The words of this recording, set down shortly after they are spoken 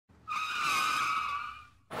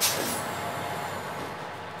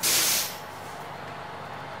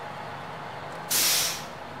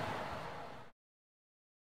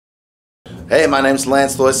Hey, my name's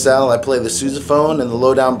Loiselle. I play the sousaphone in the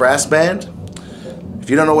LowDown Brass Band. If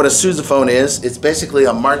you don't know what a sousaphone is, it's basically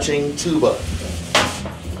a marching tuba.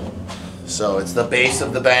 So it's the bass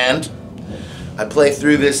of the band. I play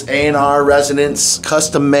through this A&R Resonance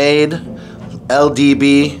custom-made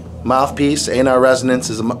LDB mouthpiece. A&R Resonance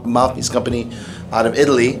is a mouthpiece company out of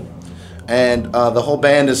Italy, and the whole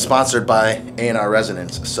band is sponsored by A&R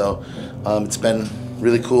Resonance. So it's been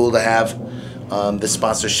really cool to have this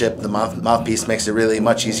sponsorship. The mouthpiece makes it really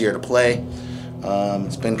much easier to play.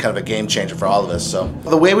 It's been kind of a game changer for all of us. So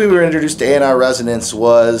the way we were introduced to A&R Resonance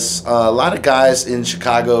was a lot of guys in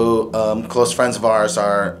Chicago, close friends of ours,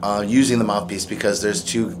 are using the mouthpiece because there's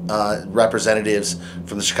two representatives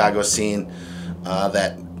from the Chicago scene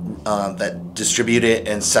that distribute it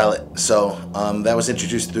and sell it. So that was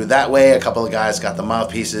introduced through that way. A couple of guys got the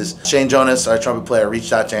mouthpieces. Shane Jonas, our trumpet player,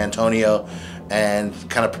 reached out to Antonio and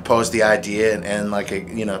kind of proposed the idea and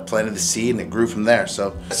planted the seed, and it grew from there.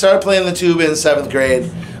 So I started playing the tuba in 7th grade.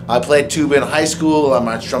 I played tuba in high school. I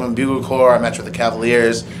marched drum and bugle corps. I marched with the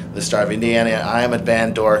Cavaliers, the Star of Indiana. I am a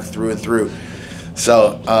band dork through and through.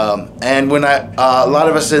 So and when a lot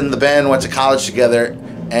of us in the band went to college together,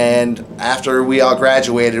 and after we all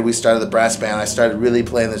graduated, we started the brass band. I started really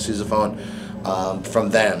playing the sousaphone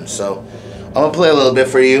from them. So I'm gonna play a little bit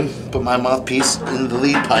for you. Put my mouthpiece in the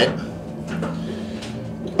lead pipe.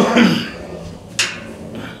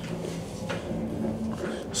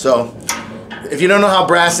 So, if you don't know how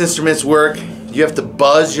brass instruments work, you have to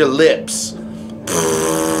buzz your lips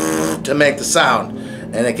to make the sound,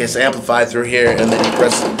 and it gets amplified through here, and then you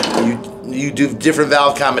press, you do different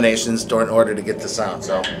valve combinations in order to get the sound.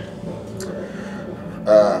 So,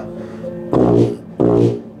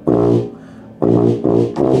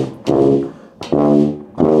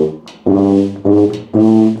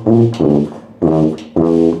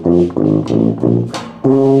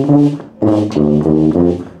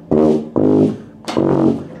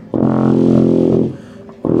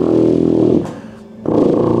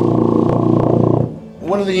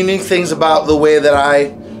 one of the unique things about the way that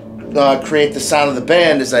I create the sound of the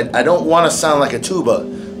band is I don't want to sound like a tuba.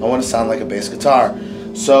 I want to sound like a bass guitar.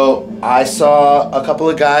 So I saw a couple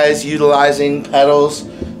of guys utilizing pedals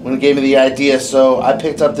when it gave me the idea. So I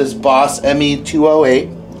picked up this Boss ME208,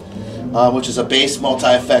 which is a bass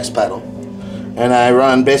multi-effects pedal. And I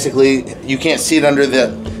run basically, you can't see it under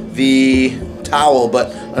the towel,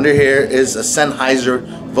 but under here is a Sennheiser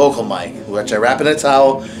vocal mic, which I wrap in a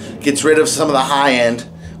towel, gets rid of some of the high end,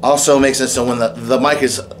 also makes it so when the mic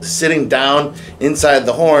is sitting down inside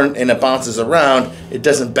the horn and it bounces around, it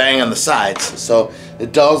doesn't bang on the sides. So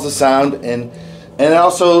it dulls the sound, and it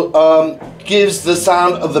also gives the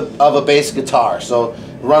sound of a bass guitar. So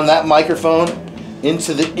run that microphone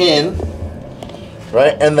into the in,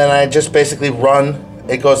 right, and then I just basically run,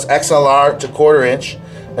 it goes XLR to 1/4 inch,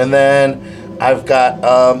 and then I've got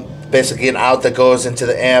basically an out that goes into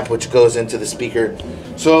the amp, which goes into the speaker.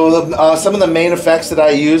 So some of the main effects that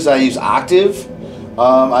I use octave,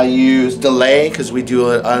 I use delay because we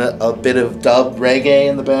do a bit of dub reggae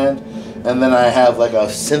in the band, and then I have like a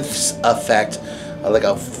synth effect, like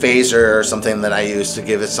a phaser or something that I use to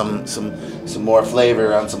give it some more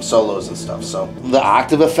flavor on some solos and stuff. So the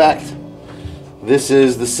octave effect, this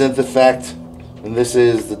is the synth effect, and this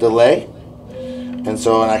is the delay, and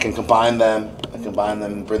I can combine them. And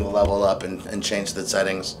bring the level up and change the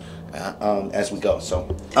settings as we go. So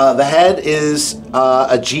the head is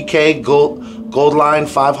a GK Goldline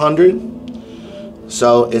 500.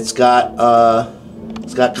 So it's got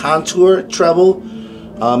contour, treble,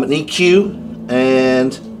 an EQ,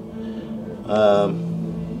 and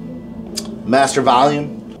master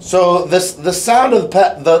volume. So the sound of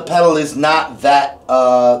the pedal is not that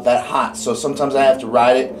hot. So sometimes I have to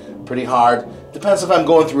ride it pretty hard. Depends if I'm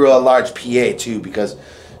going through a large PA too, because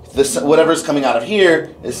whatever's coming out of here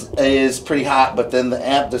is pretty hot, but then the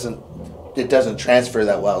amp doesn't transfer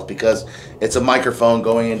that well because it's a microphone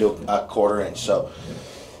going into a 1/4 inch. So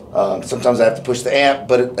sometimes I have to push the amp,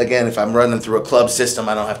 but again, if I'm running through a club system,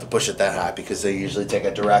 I don't have to push it that high because they usually take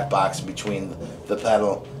a direct box between the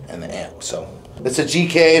pedal and the amp. So it's a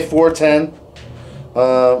GK 410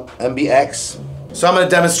 MBX. So I'm going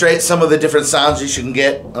to demonstrate some of the different sounds you can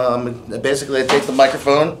get. Basically, I take the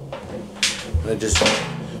microphone and I just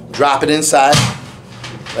drop it inside,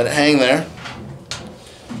 let it hang there.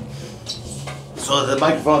 So the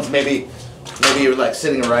microphone's maybe you're like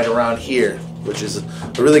sitting right around here, which is a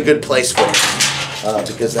really good place for it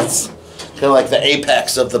because that's kind of like the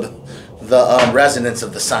apex of the resonance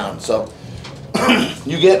of the sound. So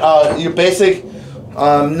you get your basic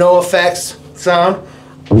no effects sound.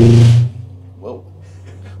 Whoa.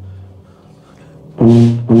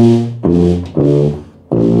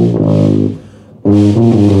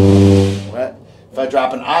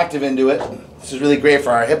 octave into it. This is really great for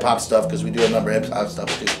our hip hop stuff because we do a number of hip hop stuff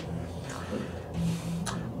too.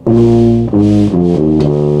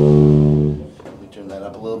 Let me turn that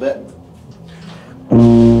up a little bit.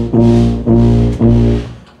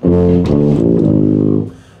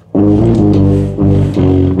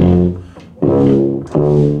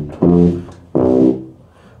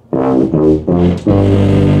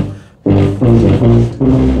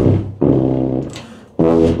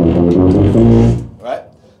 Right.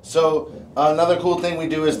 So another cool thing we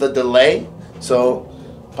do is the delay. So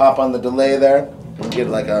pop on the delay there and get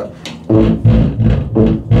like a.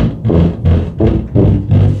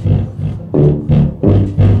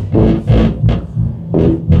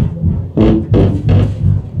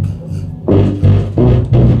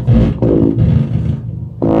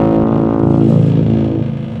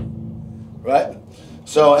 Right.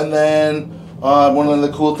 So and then one of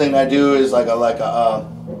the cool thing I do is like a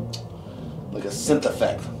synth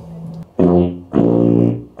effect.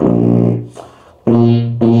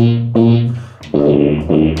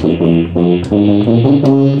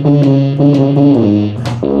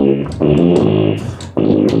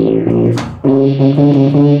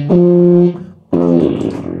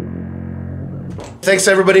 Thanks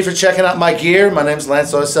everybody for checking out my gear. My name is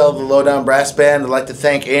Loiselle of the LowDown Brass Band. I'd like to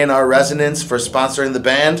thank A&R Resonance for sponsoring the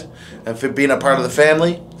band and for being a part of the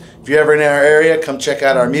family. If you're ever in our area, come check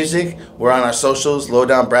out our music. We're on our socials,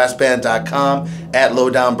 lowdownbrassband.com, at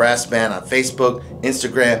LowDown Brass Band on Facebook,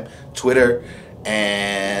 Instagram, Twitter,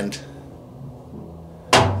 and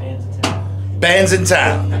Bands in town. Bands in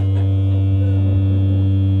Town.